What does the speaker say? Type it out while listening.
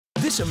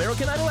This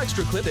American Idol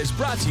Extra clip is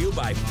brought to you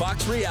by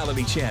Fox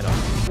Reality Channel.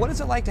 What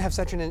is it like to have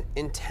such an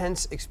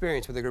intense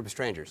experience with a group of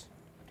strangers?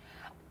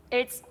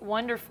 It's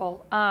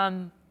wonderful.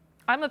 I'm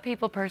a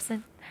people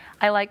person.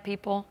 I like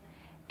people.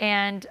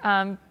 And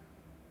I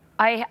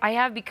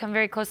have become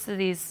very close to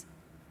these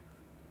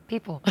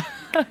people.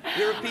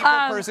 You're a people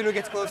person who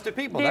gets close to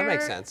people. That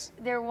makes sense.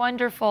 They're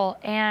wonderful.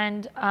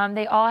 And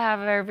they all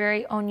have their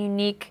very own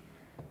unique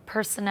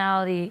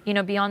personality, you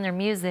know, beyond their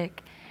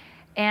music.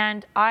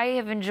 And I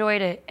have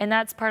enjoyed it. And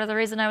that's part of the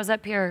reason I was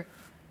up here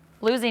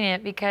losing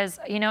it, because,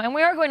 you know, and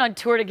we are going on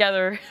tour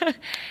together.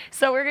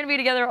 So we're going to be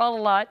together a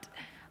lot.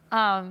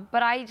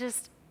 But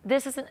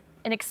this is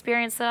an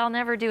experience that I'll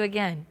never do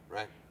again.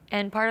 Right.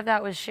 And part of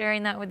that was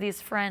sharing that with these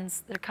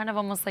friends. They're kind of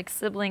almost like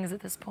siblings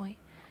at this point.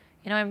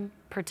 You know, I'm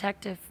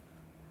protective.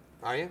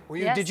 Are you?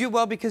 Yes. Did you,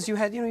 well, because you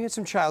had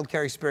some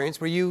childcare experience.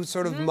 Were you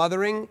sort of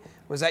mothering?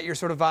 Was that your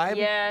sort of vibe?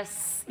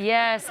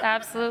 Yes,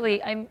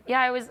 absolutely.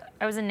 I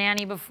was a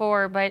nanny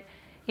before, but,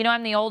 you know,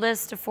 I'm the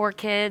oldest of 4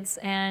 kids,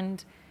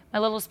 and my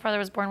littlest brother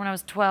was born when I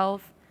was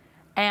 12.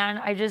 And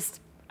I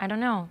don't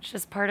know, it's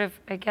just part of,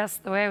 I guess,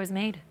 the way I was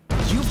made.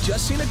 You've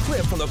just seen a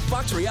clip from the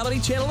Fox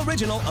Reality Channel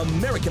original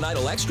American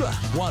Idol Extra.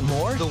 Want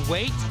more? The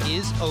wait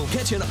is over.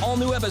 Catch an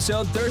all-new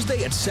episode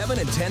Thursday at 7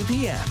 and 10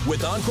 p.m.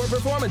 with encore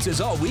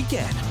performances all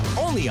weekend.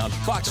 Only on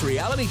Fox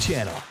Reality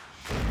Channel.